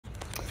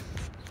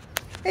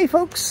Hey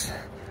folks,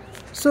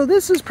 so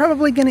this is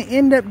probably going to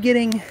end up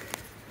getting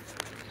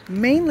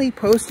mainly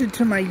posted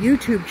to my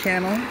YouTube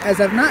channel, as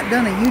I've not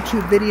done a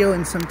YouTube video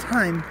in some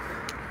time,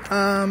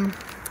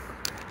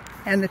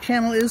 and the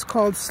channel is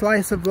called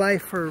Slice of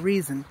Life for a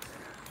reason,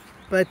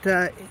 but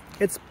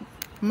it's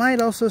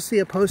might also see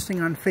a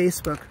posting on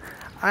Facebook.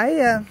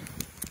 I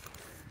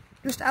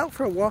just out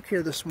for a walk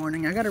here this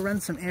morning. I got to run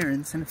some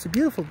errands, and it's a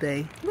beautiful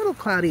day, a little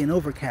cloudy and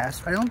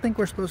overcast. I don't think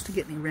we're supposed to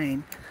get any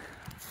rain.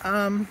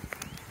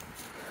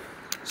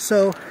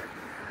 So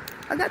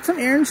I got some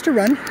errands to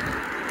run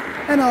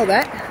and all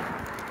that,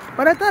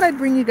 but I thought I'd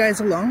bring you guys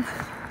along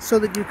so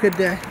that you could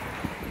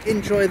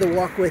enjoy the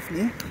walk with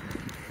me.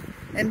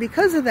 And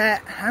because of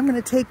that, I'm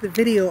going to take the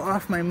video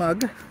off my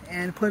mug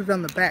and put it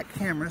on the back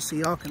camera so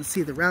y'all can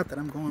see the route that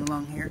I'm going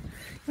along here.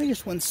 Give me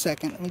just 1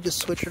 second. Let me just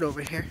switch it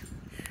over here.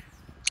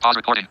 Pause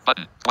recording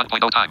button.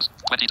 1.0 times.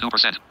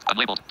 22%.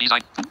 Unlabeled.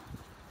 Design.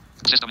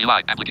 System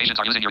UI. Applications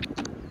are using your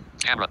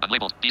camera.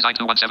 Unlabeled. Design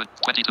 217.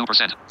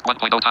 22%.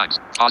 1.0 times.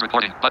 Pause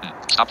recording button.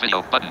 Stop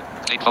video button.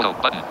 Take photo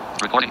button.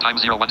 Recording time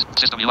 01.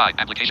 System UI.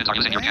 Applications are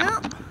using your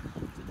camera.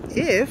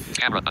 If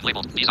camera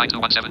unlabeled. Design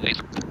 217.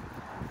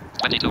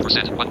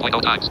 22%.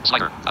 1.0 times.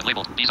 Slider.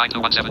 Unlabeled. Design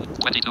 217.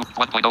 22.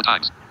 1.0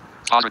 times.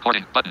 Pause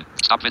recording button.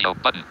 Stop video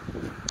button.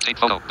 Take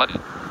photo button.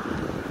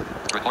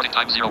 Recording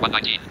time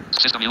 0119.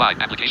 System UI.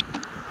 Application.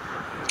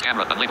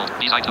 Camera unlabeled.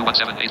 Design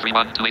 217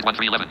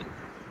 281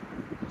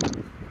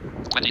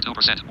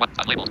 22%.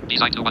 Unlabeled.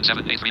 Design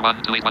 217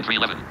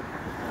 281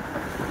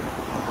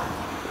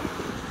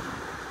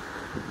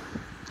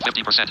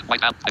 50%.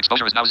 White out.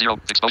 Exposure is now 0.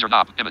 Exposure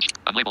knob. Image.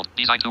 Unlabeled.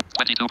 Design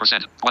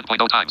 22%.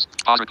 1.0 times.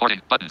 Pause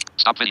recording button.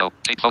 Stop video.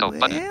 Take photo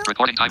button.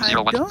 Recording time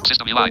 01.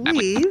 System UI.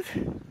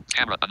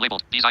 Camera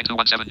unlabeled. Design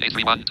 217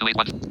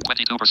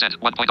 22%.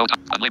 1.0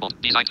 times.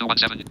 Unlabeled. Design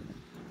 217.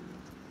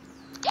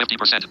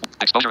 50%.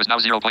 Exposure is now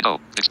 0.0.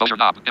 Exposure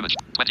knob. Image.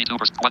 22%.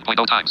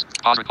 1.0 times.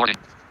 Pause recording.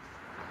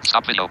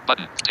 Stop video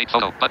button. Take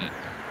photo button.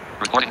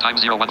 Recording time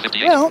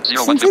 0158. Well,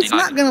 since it's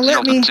not going to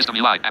let me System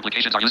UI.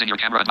 Applications are using your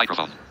camera and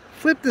microphone.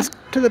 Flip this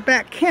to the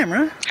back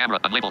camera. Camera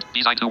unlabeled.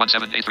 Design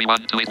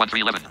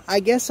 217 I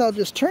guess I'll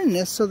just turn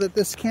this so that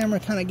this camera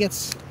kind of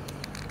gets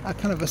a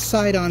kind of a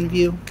side-on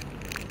view.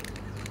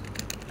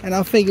 And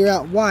I'll figure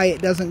out why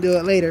it doesn't do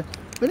it later.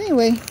 But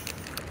anyway,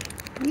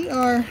 we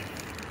are,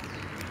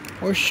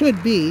 or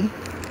should be,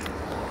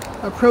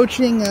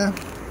 approaching,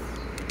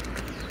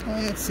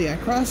 let's see, I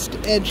crossed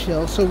Edge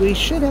Hill, so we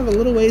should have a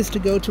little ways to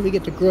go till we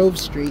get to Grove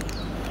Street.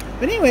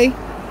 But anyway,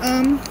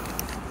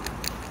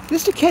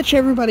 just to catch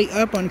everybody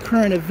up on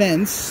current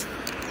events,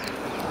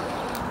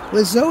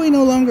 with Zoe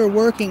no longer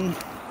working,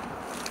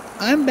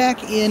 I'm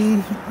back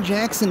in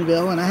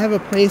Jacksonville, and I have a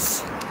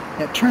place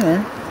at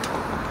Turner,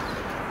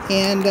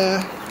 and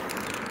I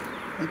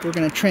think we're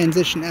going to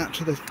transition out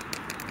to the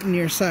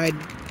near side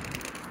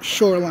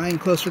shoreline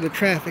closer to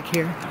traffic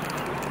here.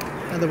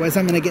 Otherwise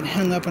I'm going to get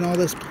hung up in all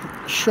this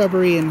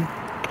shrubbery and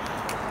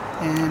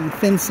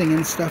fencing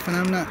and stuff, and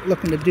I'm not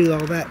looking to do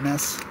all that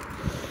mess.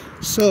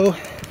 So,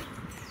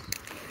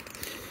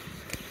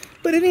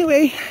 but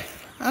anyway,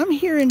 I'm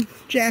here in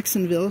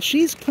Jacksonville.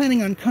 She's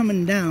planning on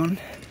coming down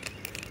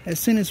as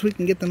soon as we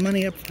can get the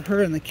money up for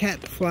her and the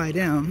cat to fly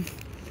down.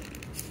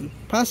 We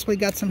possibly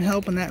got some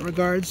help in that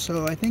regard,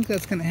 so I think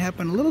that's going to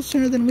happen a little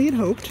sooner than we had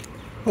hoped,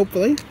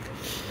 hopefully.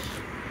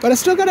 But I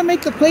still got to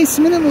make the place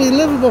minimally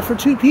livable for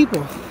 2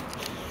 people.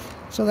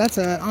 So that's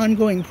an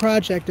ongoing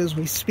project as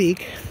we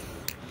speak.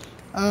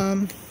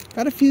 Got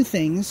a few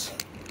things,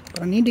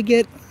 but I need to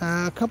get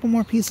a couple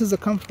more pieces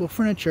of comfortable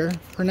furniture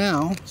for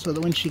now, so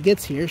that when she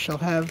gets here, she'll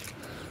have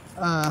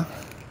a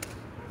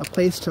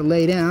place to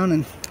lay down.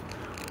 And,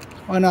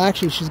 well, no,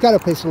 actually, she's got a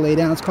place to lay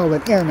down. It's called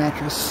an air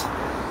mattress.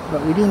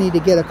 But we do need to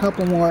get a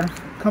couple more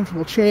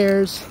comfortable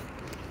chairs,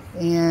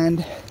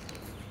 and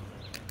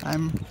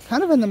I'm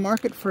kind of in the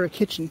market for a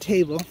kitchen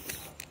table.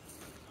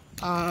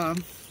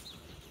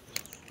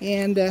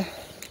 And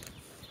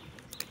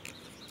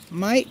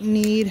might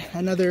need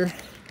another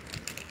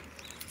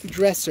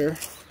dresser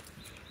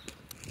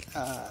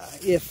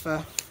if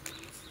I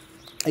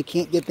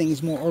can't get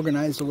things more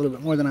organized a little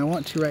bit more than I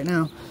want to right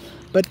now.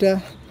 But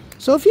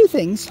so a few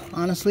things,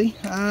 honestly.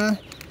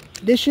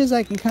 Dishes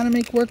I can kind of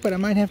make work, but I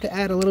might have to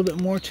add a little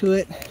bit more to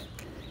it,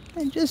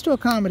 and just to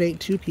accommodate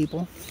 2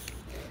 people.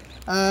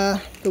 The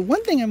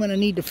one thing I'm going to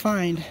need to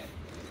find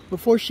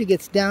before she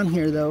gets down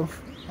here, though,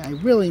 I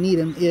really need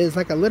them, is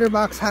like a litter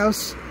box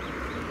house,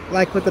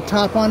 like with the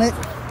top on it.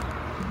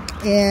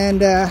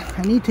 And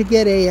I need to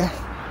get a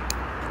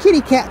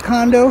kitty cat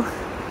condo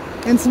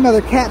and some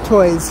other cat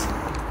toys.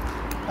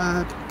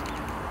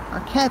 Our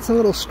cat's a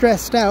little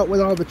stressed out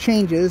with all the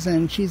changes,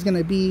 and she's going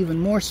to be even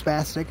more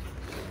spastic,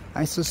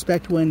 I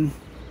suspect, when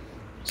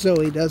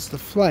Zoe does the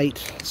flight.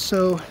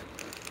 So,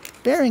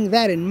 bearing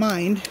that in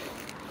mind,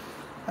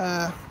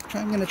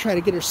 I'm going to try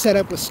to get her set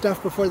up with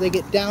stuff before they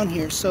get down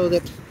here, so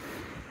that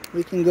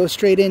we can go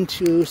straight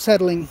into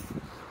settling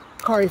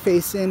Kari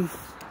Face in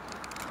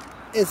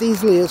as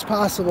easily as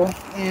possible,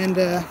 and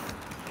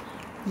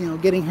you know,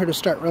 getting her to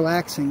start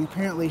relaxing.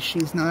 Apparently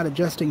she's not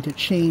adjusting to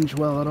change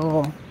well at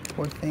all,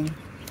 poor thing.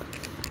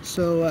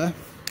 So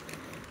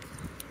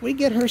we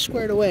get her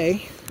squared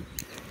away,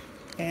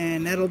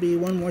 and that'll be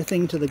one more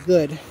thing to the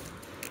good.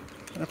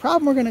 And the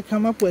problem we're going to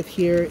come up with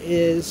here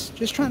is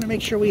just trying to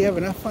make sure we have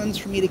enough funds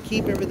for me to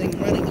keep everything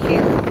running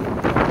here.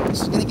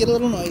 This is going to get a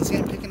little noisy.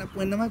 I'm picking up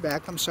wind on my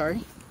back. I'm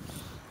sorry.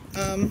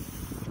 And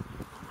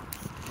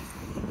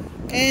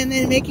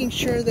then making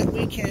sure that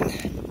we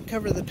can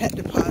cover the pet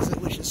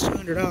deposit, which is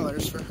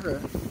 $200 for her.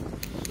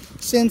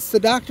 Since the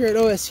doctor at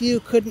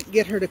OSU couldn't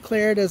get her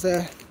declared as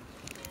a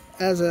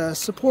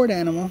support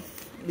animal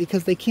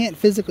because they can't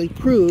physically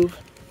prove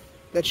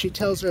that she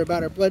tells her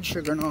about her blood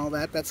sugar and all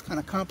that, that's kind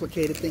of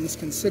complicated things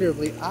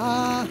considerably.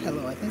 Ah,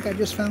 hello, I think I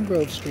just found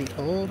Grove Street.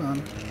 Hold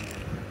on.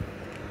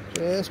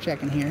 Just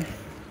checking here.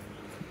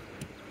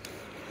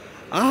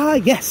 Ah,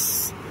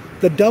 yes!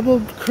 The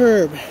double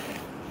curb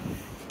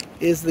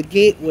is the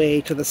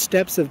gateway to the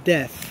steps of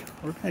death.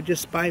 We're going to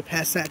just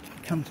bypass that,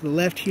 come to the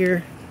left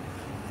here,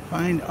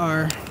 find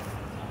our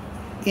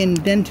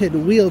indented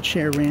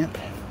wheelchair ramp.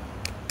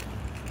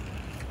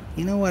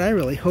 You know what, I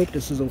really hope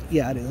this is a...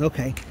 yeah, it is,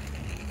 okay.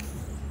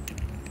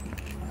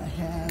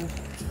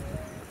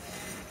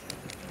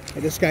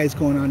 This guy's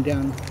going on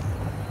down.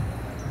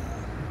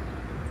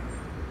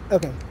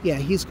 Okay, yeah,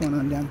 he's going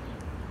on down.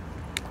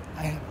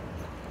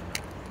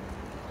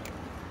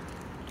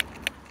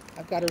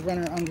 I've got a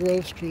runner on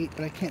Grove Street,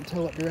 but I can't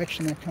tell what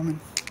direction they're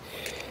coming.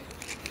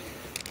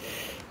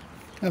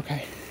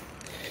 Okay.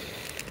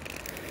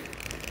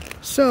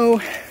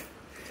 So,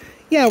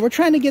 yeah, we're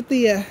trying to get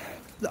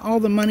all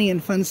the money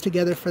and funds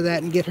together for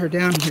that and get her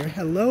down here.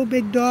 Hello,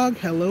 big dog.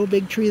 Hello,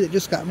 big tree that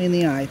just got me in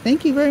the eye.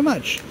 Thank you very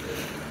much.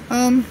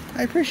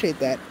 I appreciate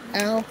that.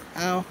 Ow,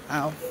 ow,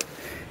 ow.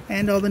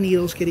 And all the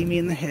needles getting me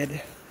in the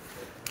head.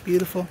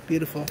 Beautiful,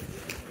 beautiful.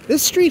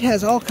 This street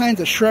has all kinds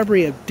of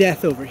shrubbery of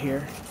death over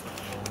here.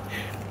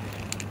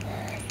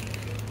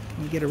 Let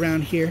me get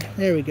around here.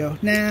 There we go.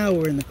 Now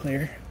we're in the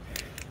clear.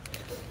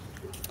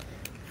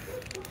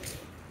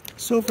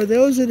 So for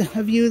those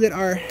of you that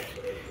are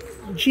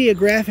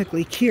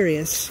geographically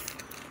curious,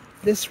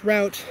 this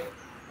route,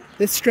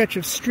 this stretch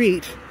of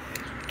street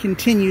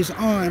continues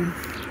on.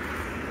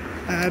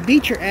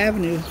 Beecher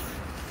Avenue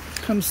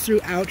comes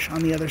through, ouch, on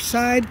the other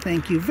side.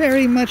 Thank you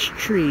very much,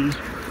 tree.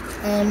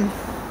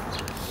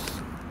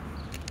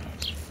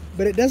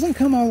 But it doesn't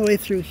come all the way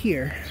through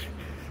here.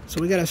 So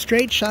we got a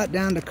straight shot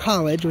down to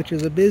College, which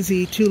is a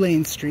busy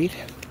two-lane street.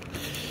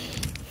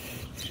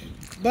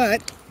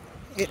 But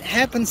it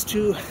happens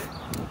to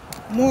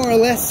more or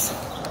less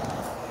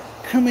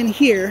come in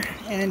here,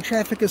 and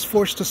traffic is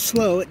forced to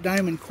slow at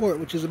Diamond Court,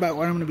 which is about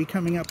what I'm going to be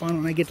coming up on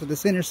when I get to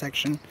this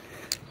intersection.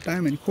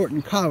 Diamond Court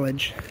and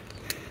College,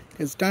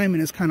 because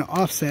Diamond is kind of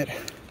offset.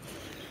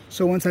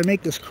 So once I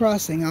make this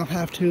crossing, I'll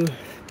have to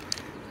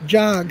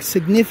jog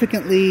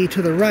significantly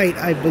to the right,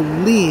 I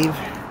believe,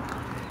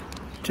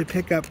 to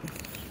pick up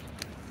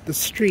the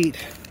street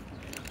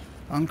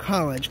on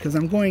College, because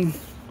I'm going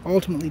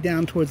ultimately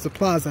down towards the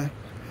plaza.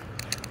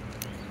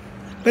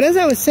 But as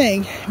I was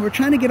saying, we're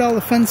trying to get all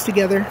the funds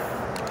together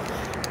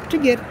to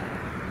get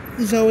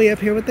Zoe up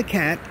here with the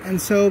cat,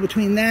 and so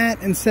between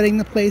that and setting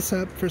the place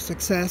up for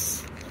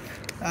success,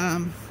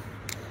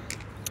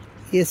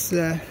 it's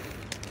a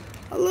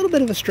little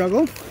bit of a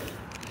struggle.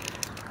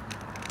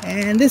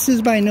 And this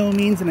is by no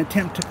means an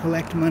attempt to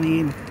collect money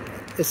and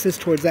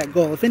assist towards that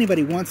goal. If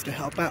anybody wants to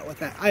help out with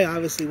that, I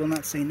obviously will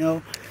not say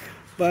no,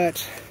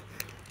 but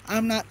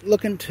I'm not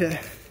looking to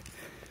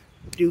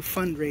do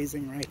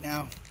fundraising right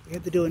now. We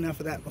had to do enough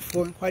of that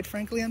before, and quite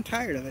frankly, I'm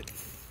tired of it.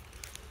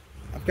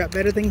 I've got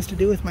better things to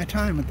do with my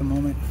time at the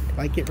moment,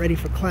 like get ready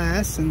for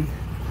class and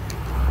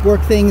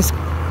work things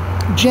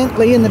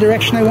gently in the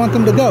direction I want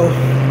them to go.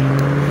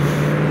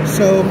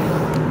 So,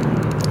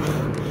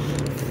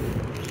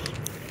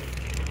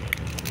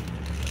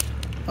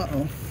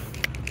 uh-oh.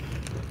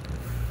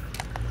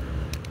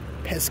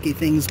 Pesky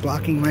things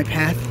blocking my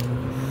path.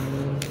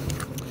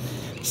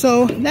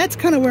 So, that's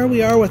kind of where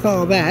we are with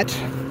all that.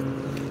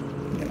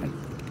 Got a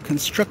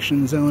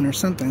construction zone or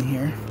something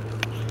here.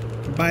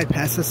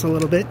 Bypass this a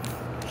little bit.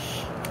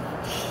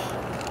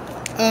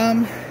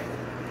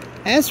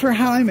 As for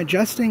how I'm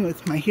adjusting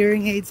with my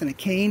hearing aids and a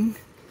cane,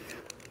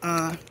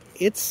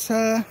 it's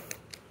not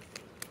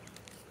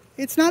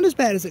as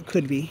bad as it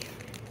could be,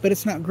 but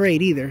it's not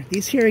great either.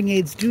 These hearing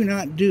aids do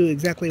not do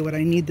exactly what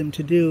I need them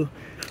to do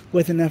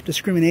with enough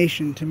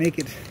discrimination to make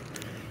it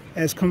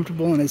as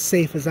comfortable and as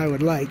safe as I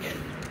would like.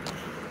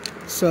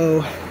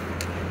 So,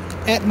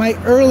 at my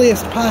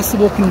earliest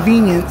possible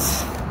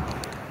convenience,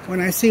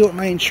 when I see what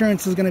my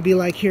insurance is going to be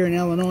like here in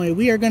Illinois,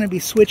 we are going to be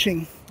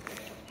switching,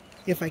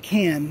 if I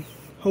can,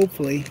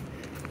 hopefully,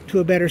 to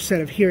a better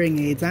set of hearing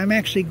aids. I'm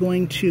actually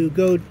going to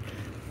go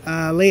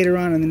later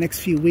on in the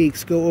next few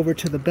weeks, go over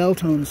to the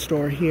Beltone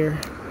store here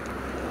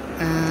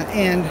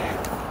and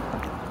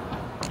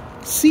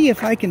see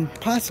if I can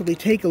possibly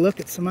take a look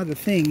at some other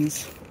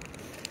things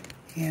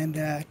and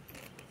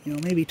you know,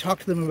 maybe talk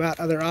to them about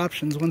other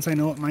options once I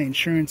know what my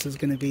insurance is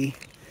going to be.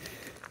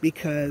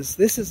 because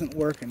this isn't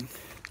working.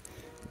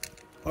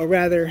 Or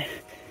rather,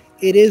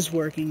 it is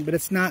working, but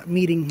it's not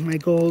meeting my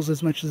goals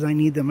as much as I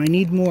need them. I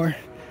need more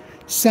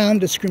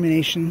sound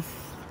discrimination,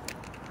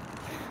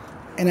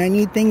 and I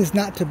need things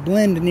not to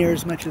blend near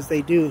as much as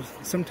they do.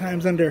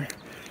 Sometimes under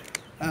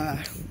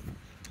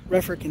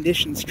rougher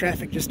conditions,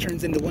 traffic just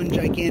turns into one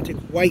gigantic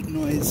white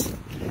noise.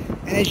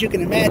 And as you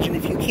can imagine,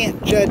 if you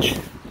can't judge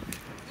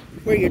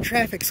where your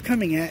traffic's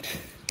coming at,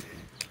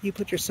 you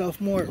put yourself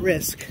more at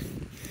risk.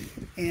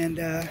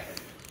 And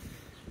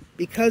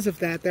because of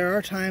that, there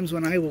are times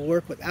when I will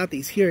work without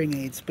these hearing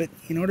aids, but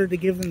in order to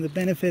give them the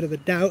benefit of the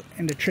doubt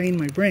and to train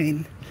my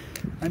brain,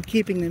 I'm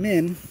keeping them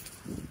in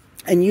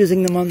and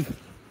using them on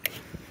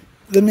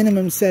the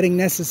minimum setting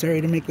necessary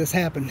to make this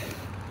happen.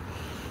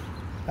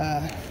 So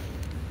I'm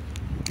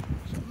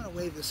going to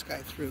wave this guy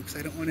through because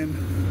I don't want him...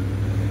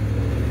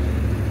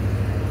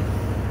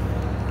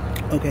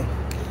 Okay.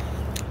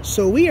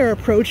 So we are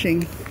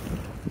approaching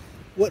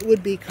what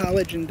would be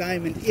College and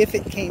Diamond if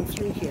it came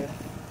through here.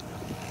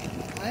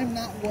 I'm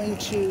not going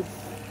to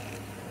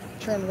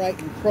turn right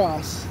and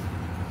cross.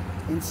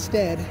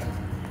 Instead,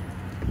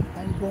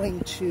 I'm going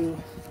to... You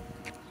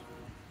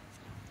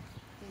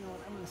know what,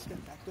 I'm going to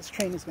step back. This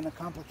train is going to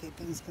complicate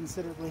things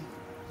considerably.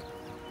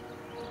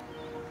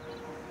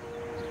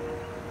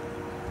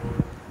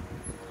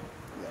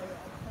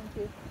 Thank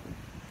you.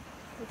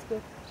 That's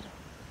good.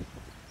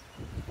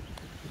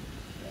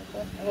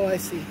 Oh, I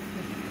see.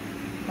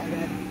 My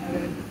bad, my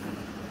bad.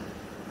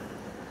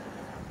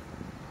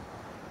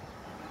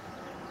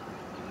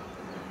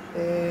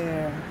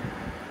 There.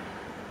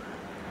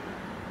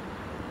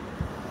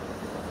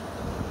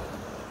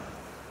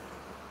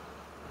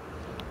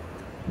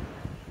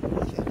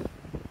 Okay.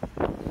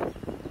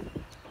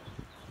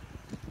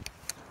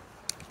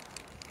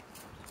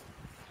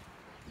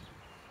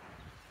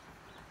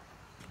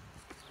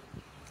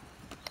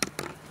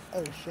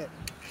 Oh shit.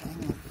 Hang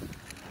on.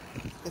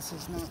 This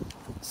is not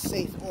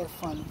safe or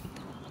fun.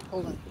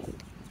 Hold on.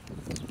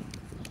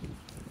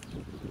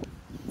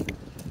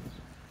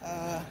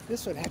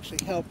 This would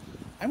actually help.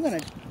 I'm going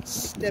to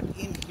step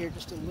in here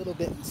just a little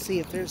bit and see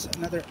if there's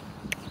another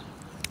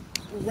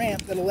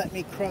ramp that'll let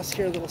me cross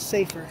here a little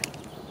safer.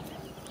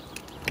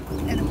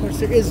 And of course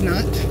there is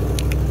not.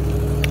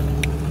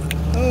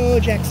 Oh,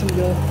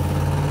 Jacksonville.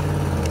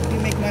 You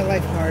make my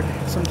life hard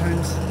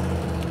sometimes.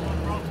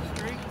 Across the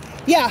street?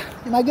 Yeah.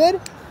 Am I good?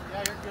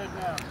 Yeah, you're good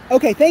now.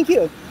 Okay, thank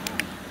you.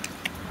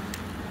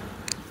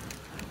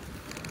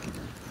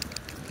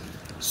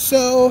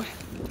 So,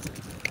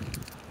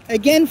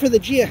 again, for the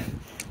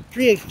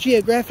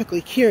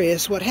geographically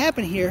curious, what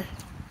happened here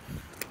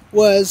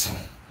was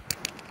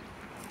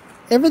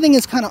everything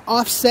is kind of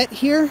offset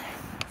here,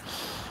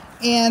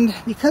 and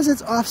because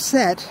it's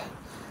offset,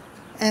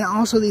 and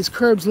also these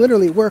curbs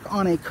literally work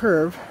on a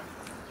curve,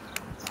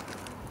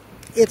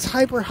 it's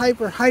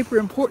hyper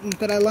important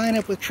that I line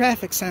up with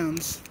traffic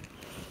sounds.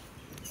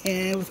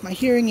 And with my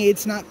hearing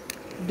aids not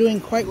doing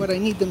quite what I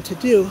need them to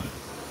do,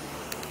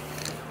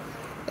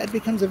 that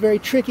becomes a very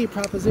tricky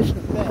proposition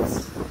at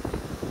best.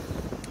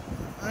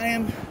 I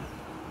am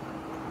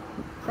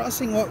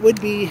crossing what would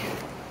be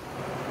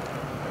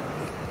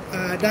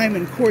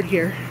Diamond Court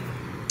here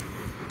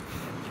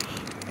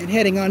and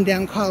heading on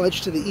down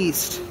College to the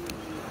east.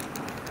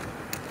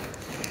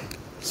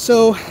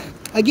 So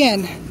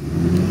again,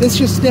 this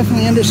just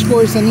definitely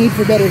underscores the need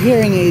for better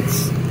hearing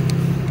aids.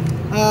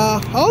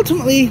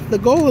 Ultimately, the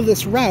goal of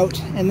this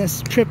route and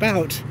this trip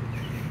out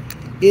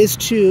is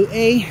to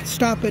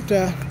stop at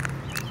a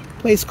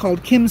place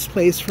called Kim's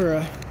Place for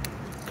a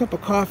cup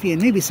of coffee and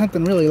maybe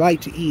something really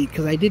light to eat,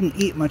 because I didn't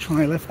eat much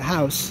when I left the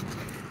house,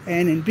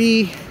 and in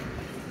B,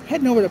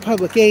 heading over to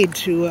Public Aid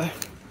to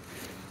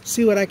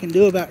see what I can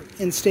do about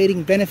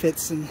instating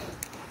benefits and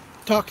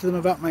talk to them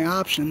about my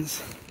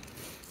options,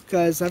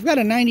 because I've got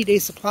a 90-day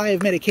supply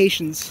of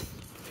medications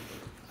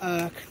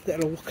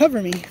that'll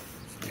cover me,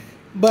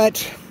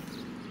 but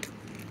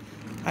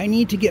I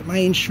need to get my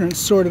insurance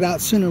sorted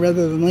out sooner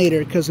rather than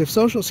later, because if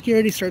Social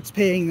Security starts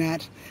paying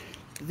that,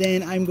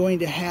 then I'm going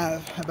to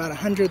have about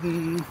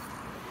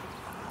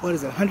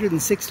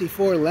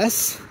 164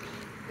 less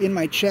in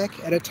my check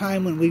at a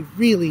time when we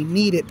really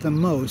need it the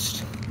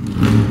most.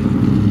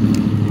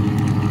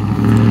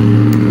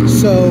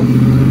 So,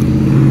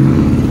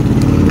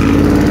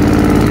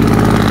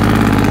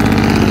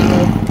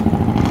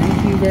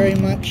 thank you very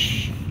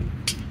much.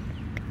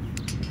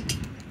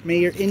 May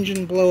your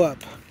engine blow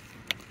up.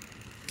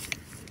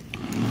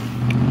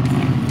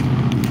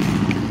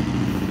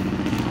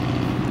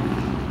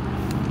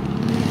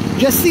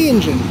 Just the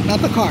engine, not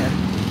the car.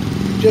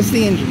 Just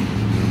the engine.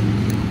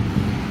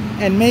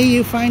 And may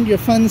you find your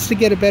funds to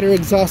get a better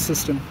exhaust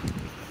system.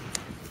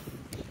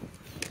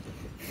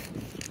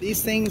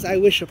 These things I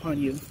wish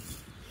upon you.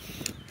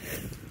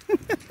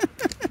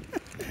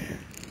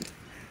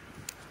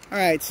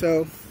 Alright,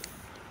 so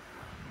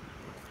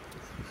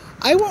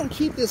I won't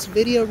keep this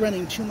video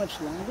running too much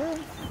longer.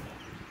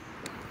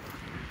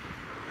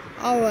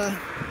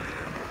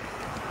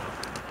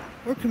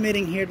 We're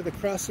committing here to the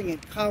crossing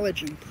at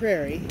College and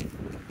Prairie.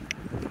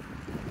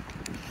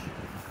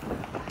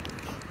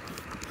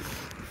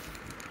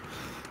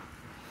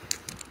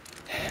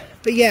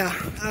 But yeah,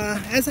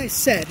 as I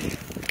said,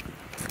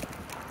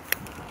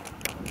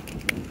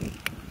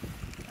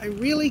 I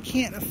really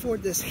can't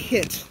afford this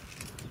hit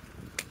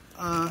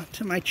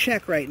to my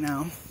check right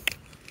now.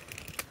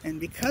 And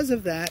because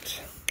of that,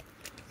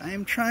 I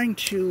am trying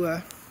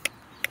to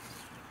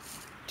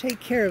take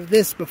care of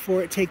this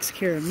before it takes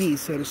care of me,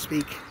 so to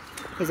speak.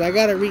 Because I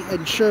gotta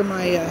ensure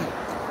my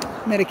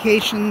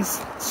medications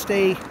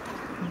stay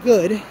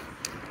good,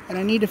 and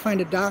I need to find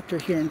a doctor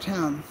here in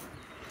town.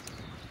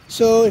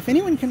 So if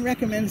anyone can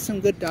recommend some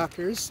good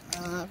doctors,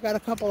 I've got a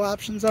couple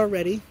options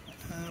already,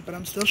 but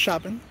I'm still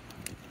shopping.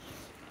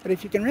 But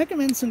if you can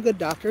recommend some good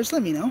doctors,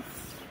 let me know.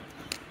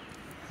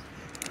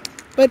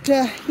 But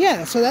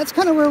yeah, so that's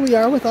kind of where we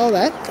are with all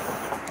that.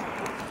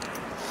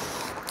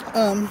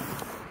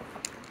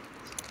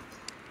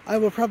 I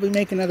will probably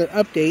make another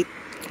update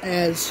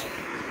as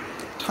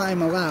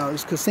time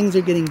allows, because things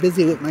are getting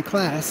busy with my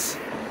class,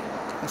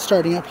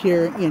 starting up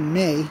here in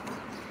May.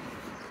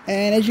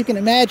 And as you can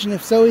imagine,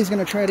 if Zoe's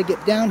going to try to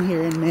get down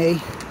here in May,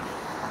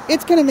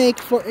 it's going to make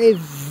for a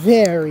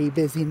very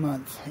busy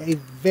month. A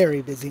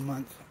very busy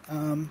month.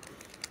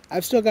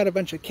 I've still got a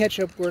bunch of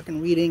catch-up work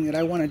and reading that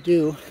I want to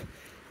do,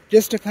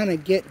 just to kind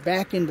of get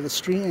back into the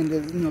stream,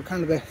 into, you know,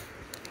 kind of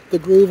the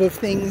groove of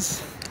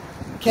things,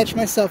 catch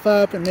myself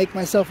up and make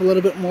myself a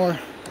little bit more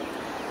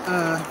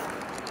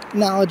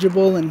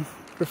knowledgeable and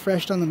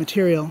refreshed on the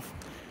material.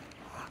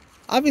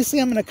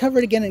 Obviously, I'm going to cover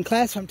it again in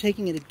class if I'm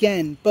taking it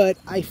again, but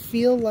I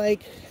feel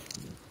like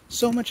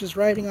so much is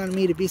riding on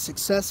me to be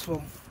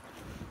successful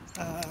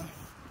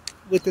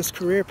with this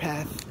career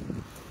path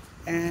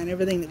and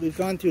everything that we've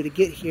gone through to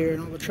get here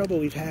and all the trouble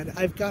we've had.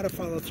 I've got to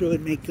follow through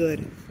and make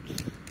good.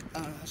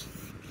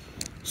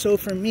 So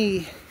for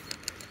me,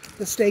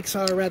 the stakes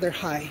are rather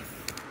high.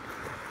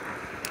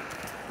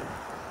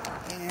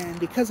 And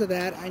because of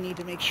that, I need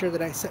to make sure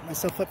that I set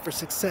myself up for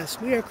success.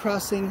 We are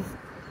crossing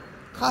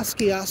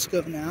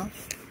Kosciuszko now.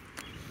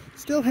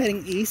 Still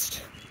heading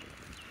east.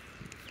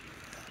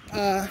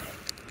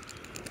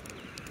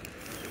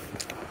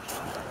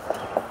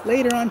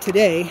 Later on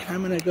today,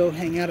 I'm going to go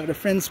hang out at a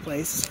friend's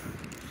place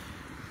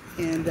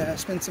and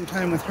spend some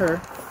time with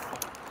her.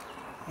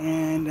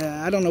 And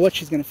I don't know what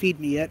she's going to feed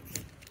me yet,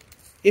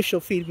 if she'll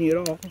feed me at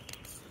all.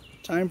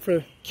 Time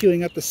for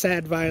queuing up the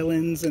sad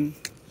violins, and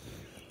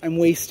I'm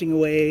wasting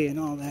away and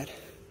all that.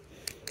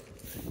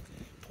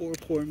 Poor,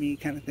 poor me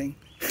kind of thing.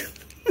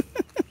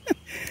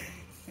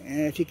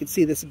 And if you could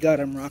see this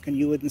gut I'm rocking,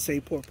 you wouldn't say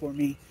poor, poor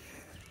me.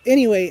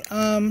 Anyway,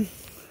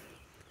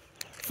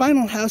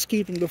 final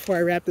housekeeping before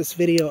I wrap this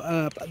video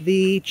up.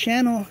 The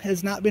channel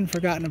has not been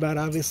forgotten about,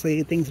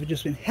 obviously. Things have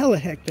just been hella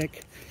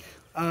hectic.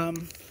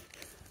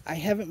 I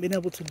haven't been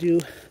able to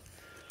do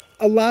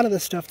a lot of the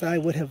stuff that I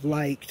would have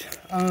liked.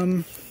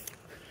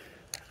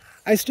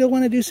 I still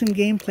want to do some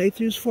game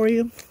playthroughs for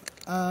you.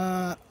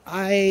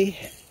 I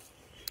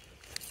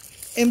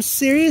am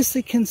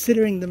seriously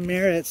considering the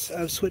merits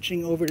of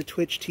switching over to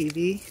Twitch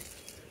TV.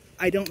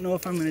 I don't know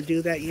if I'm going to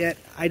do that yet.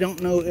 I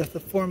don't know if the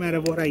format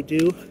of what I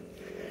do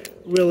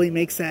really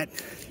makes that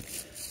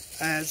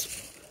as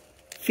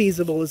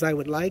feasible as I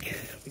would like.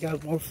 We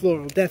got more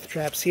floral death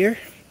traps here.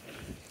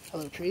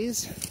 Hello,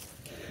 trees.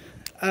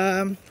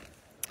 But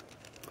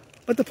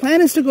the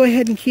plan is to go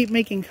ahead and keep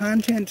making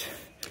content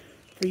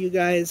for you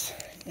guys,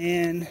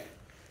 and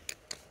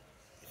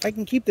if I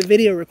can keep the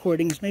video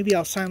recordings, maybe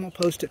I'll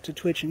simul-post it to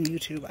Twitch and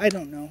YouTube. I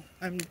don't know.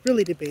 I'm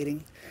really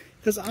debating.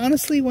 Because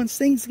honestly, once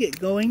things get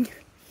going,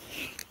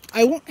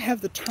 I won't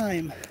have the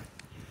time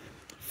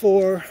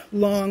for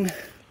long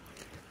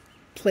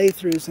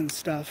playthroughs and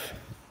stuff.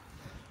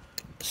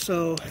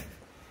 So,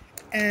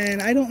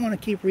 and I don't want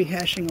to keep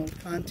rehashing old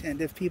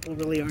content if people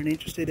really aren't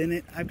interested in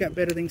it. I've got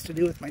better things to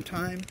do with my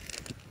time.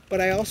 But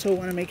I also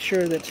want to make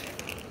sure that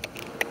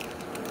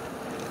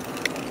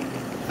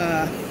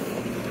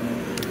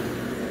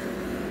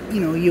you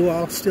know, you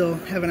all still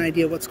have an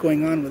idea what's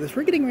going on with us.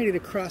 We're getting ready to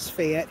cross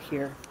Fayette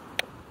here.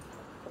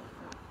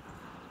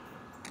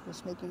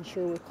 Just making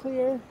sure we're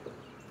clear.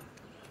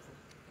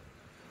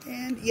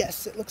 And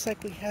yes, it looks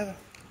like we have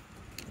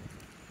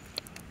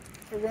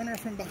a runner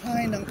from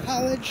behind on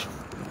College.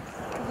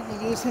 We're going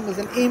to use him as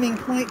an aiming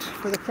point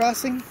for the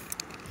crossing.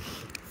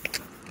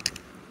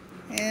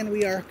 And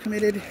we are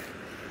committed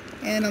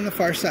and on the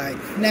far side.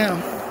 Now,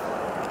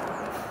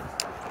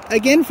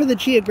 again, for the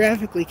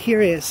geographically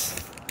curious,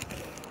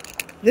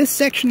 this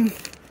section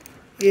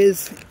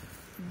is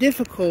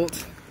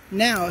difficult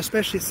now,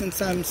 especially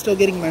since I'm still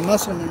getting my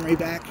muscle memory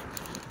back,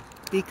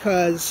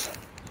 because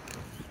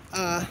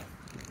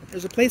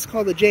there's a place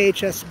called the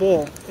JHS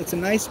Bowl. It's a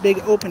nice big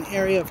open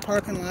area of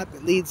parking lot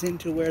that leads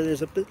into where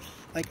there's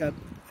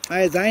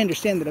as I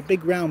understand it, a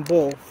big round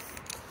bowl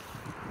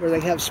where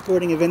they have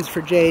sporting events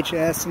for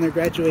JHS and their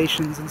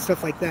graduations and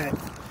stuff like that.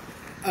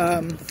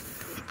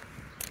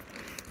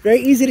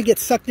 Very easy to get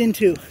sucked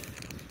into.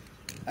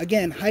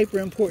 Again, hyper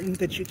important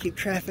that you keep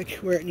traffic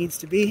where it needs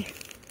to be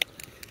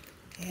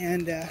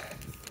and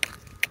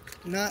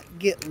not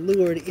get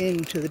lured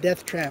into the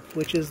death trap,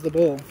 which is the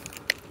bowl.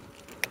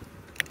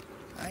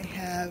 I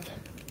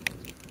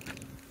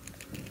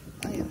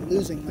am I'm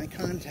losing my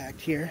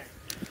contact here.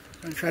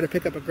 I'm going to try to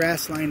pick up a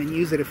grass line and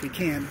use it if we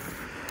can.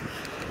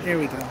 There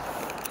we go.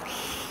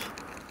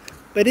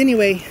 But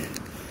anyway,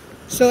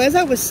 so as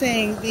I was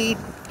saying, the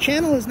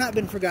channel has not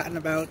been forgotten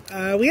about.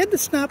 We had to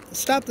stop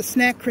the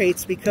snack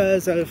crates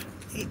because of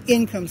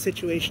income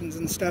situations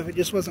and stuff. It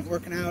just wasn't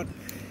working out.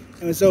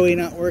 And with Zoe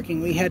not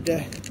working, we had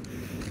to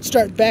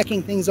start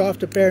backing things off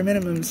to bare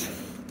minimums.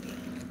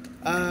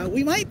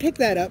 We might pick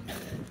that up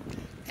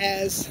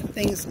as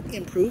things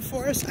improve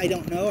for us. I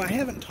don't know. I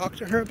haven't talked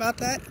to her about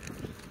that,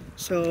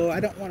 so I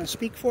don't want to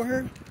speak for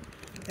her.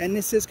 And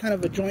this is kind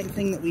of a joint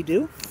thing that we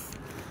do.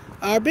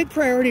 Our big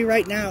priority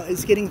right now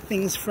is getting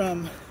things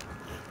from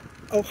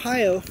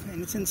Ohio,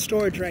 and it's in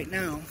storage right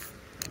now,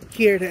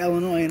 here to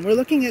Illinois. And we're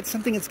looking at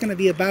something that's going to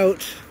be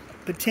about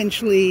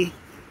potentially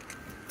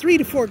 $3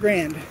 to $4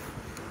 grand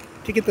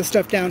to get the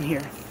stuff down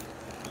here.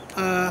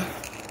 Hang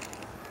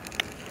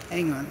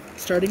on,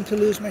 starting to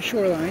lose my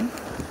shoreline.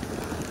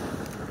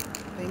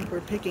 I think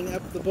we're picking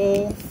up the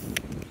bowl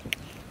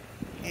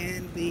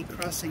and the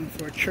crossing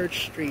for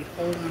Church Street.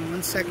 Hold on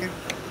 1 second.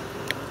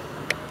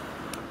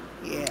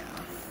 Yeah,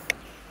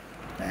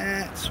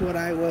 that's what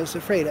I was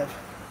afraid of.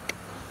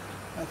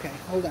 Okay,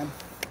 hold on.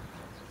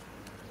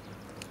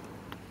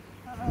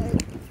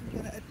 Alright,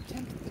 we're going to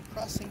attempt the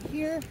crossing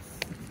here.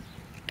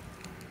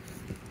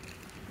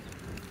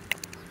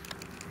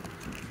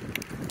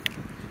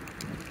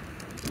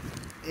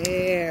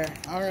 There,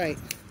 alright.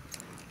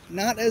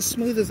 Not as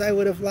smooth as I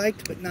would have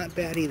liked, but not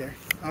bad either.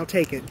 I'll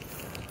take it.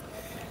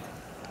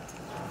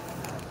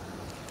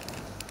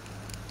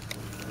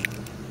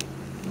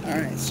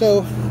 Alright,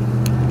 so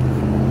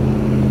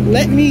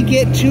let me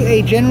get to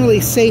a generally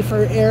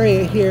safer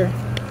area here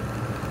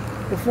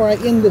before I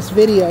end this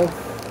video.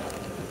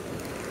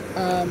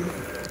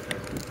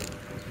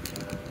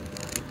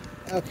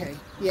 Okay,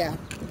 yeah,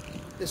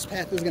 this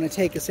path is going to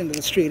take us into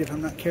the street if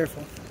I'm not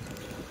careful.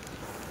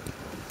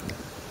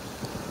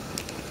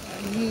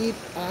 I need,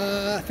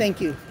 thank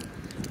you,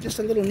 just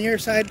a little near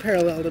side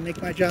parallel to make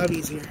my job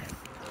easier.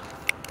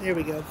 There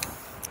we go.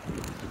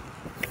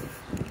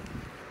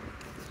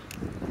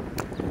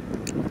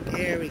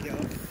 There we go.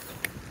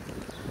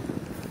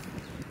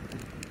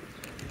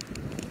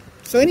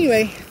 So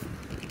anyway,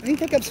 let me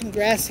pick up some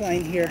grass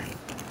line here.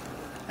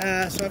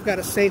 So I've got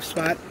a safe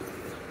spot.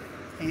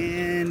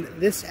 And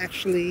this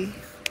actually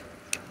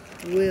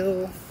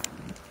will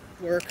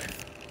work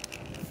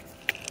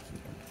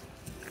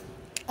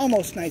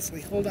almost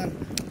nicely. Hold on.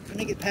 Let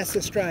me get past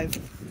this drive.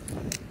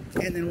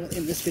 And then we'll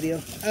end this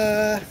video.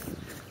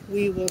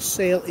 We will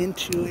sail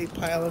into a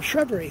pile of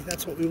shrubbery.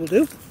 That's what we will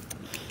do.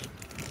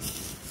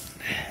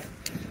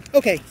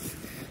 Okay,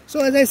 so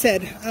as I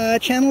said,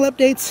 channel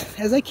updates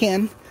as I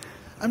can.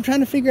 I'm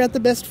trying to figure out the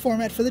best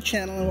format for the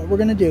channel and what we're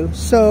going to do.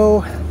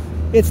 So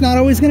it's not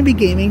always going to be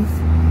gaming.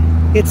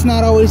 It's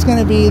not always going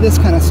to be this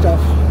kind of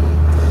stuff.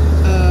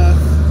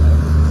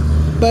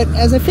 But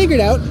as I figured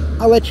out,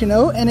 I'll let you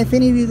know. And if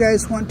any of you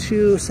guys want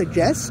to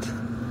suggest,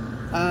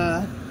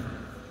 I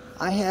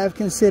have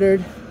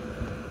considered,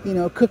 you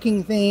know,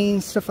 cooking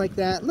things, stuff like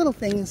that. Little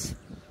things,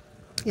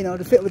 you know,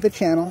 to fit with the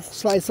channel.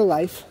 Slice of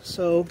life.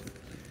 So,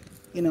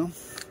 you know,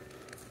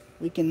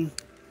 we can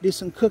do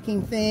some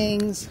cooking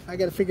things. I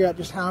got to figure out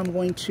just how I'm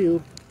going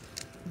to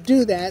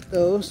do that,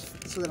 though,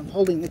 so that I'm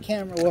holding the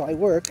camera while I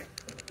work.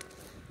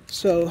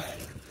 So,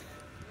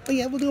 but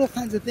yeah, we'll do all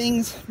kinds of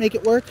things, make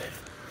it work.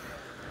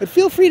 But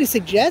feel free to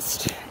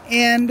suggest,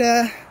 and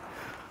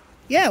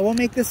yeah, we'll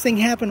make this thing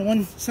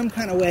happen some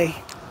kind of way.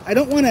 I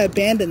don't want to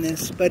abandon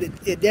this, but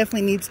it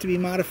definitely needs to be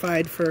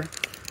modified for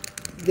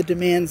the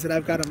demands that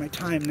I've got on my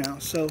time now.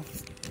 So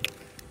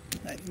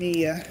let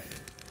me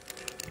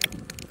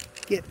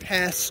get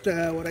past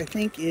what I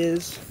think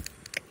is,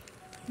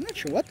 I'm not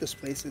sure what this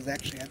place is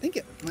actually. I think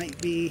it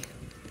might be,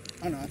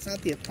 oh no, it's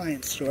not the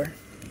appliance store.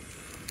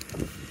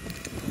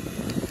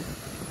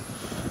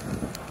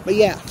 But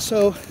yeah,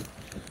 so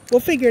we'll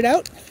figure it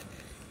out.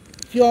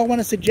 If you all want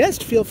to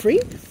suggest, feel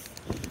free.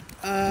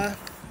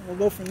 We'll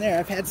go from there.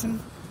 I've had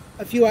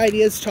a few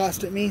ideas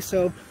tossed at me,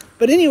 so,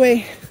 but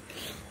anyway,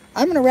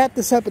 I'm going to wrap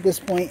this up at this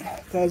point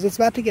because it's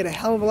about to get a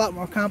hell of a lot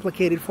more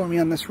complicated for me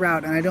on this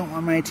route, and I don't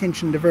want my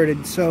attention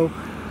diverted. So,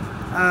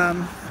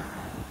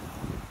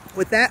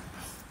 with that,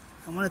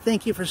 I want to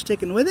thank you for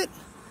sticking with it,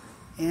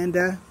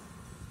 and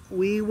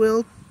we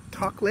will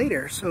talk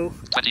later. So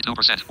 22%,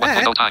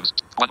 1.0 times,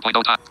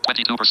 1.0 times,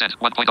 22%,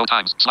 1.0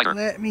 times, slider.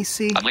 Let me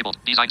see. Unlabeled,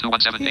 design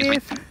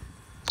 21783.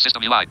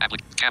 System UI,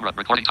 camera,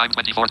 recording time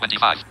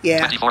 24:25.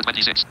 Yeah.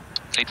 24:26.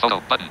 Take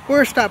photo, button.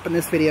 We're stopping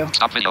this video.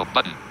 Stop video,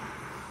 button.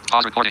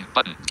 Pause recording,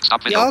 button.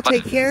 Stop video, Y'all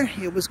button. take care.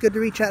 It was good to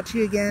reach out to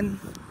you again.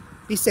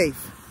 Be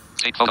safe.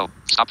 Take photo,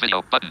 stop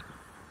video, button.